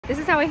This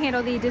is how I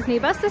handle the Disney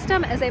bus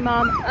system as a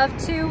mom of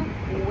 2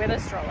 with a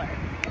stroller.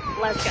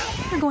 Let's go.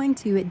 We're going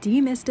to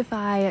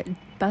demystify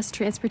bus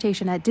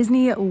transportation at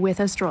Disney with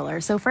a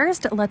stroller. So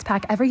first, let's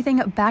pack everything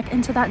back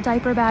into that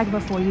diaper bag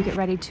before you get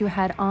ready to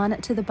head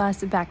on to the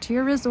bus back to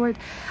your resort.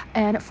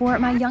 And for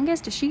my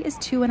youngest, she is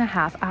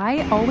 2.5.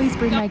 I always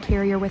bring my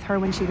carrier with her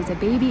when she was a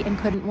baby and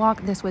couldn't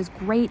walk. This was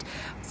great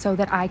so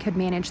that I could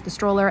manage the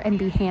stroller and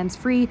be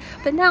hands-free.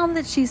 But now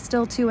that she's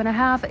still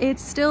 2.5,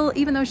 it's still,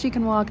 even though she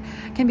can walk,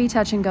 can be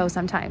touch and go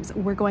sometimes.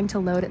 We're going to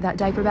load that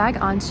diaper bag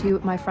onto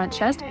my front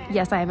chest.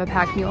 Yes, I am a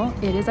pack mule.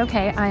 It is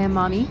okay. I am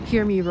mommy.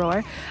 Hear me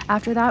roar.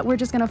 After that, we're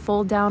just going to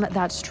fold down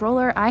that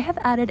stroller. I have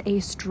added a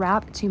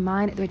strap to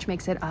mine, which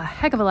makes it a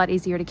heck of a lot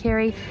easier to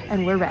carry,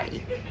 and we're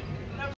ready.